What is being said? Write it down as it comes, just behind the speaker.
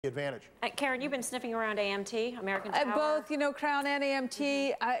advantage. Karen, you've been sniffing around AMT, American Tower. Both, Crown and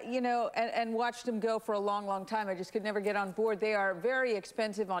AMT, and watched them go for a long, long time. I just could never get on board. They are very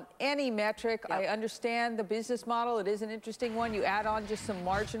expensive on any metric. Yep. I understand the business model. It is an interesting one. You add on just some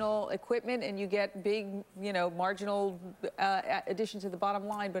marginal equipment and you get big, marginal additions to the bottom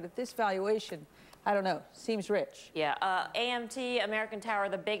line. But at this valuation, I don't know. Seems rich. Yeah. AMT, American Tower,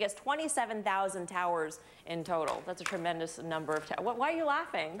 the biggest, 27,000 towers in total. That's a tremendous number of towers. Why are you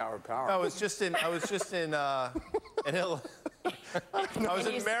laughing? Tower power. I was just in Marion,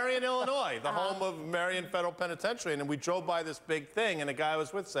 Illinois, the home of Marion Federal Penitentiary, and we drove by this big thing, and the guy I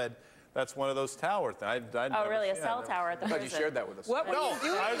was with said, "That's one of those towers." Oh, really? A cell tower at the prison? I thought you shared that with us. What were you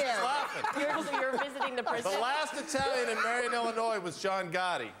doing I was there? just laughing. You're visiting the prison? The last Italian in Marion, Illinois was John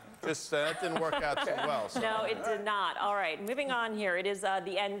Gotti. Just that didn't work out too well. So. No, it did not. All right, moving on here. It is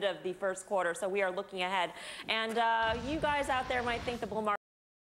the end of the first quarter, so we are looking ahead. And you guys out there might think the bull market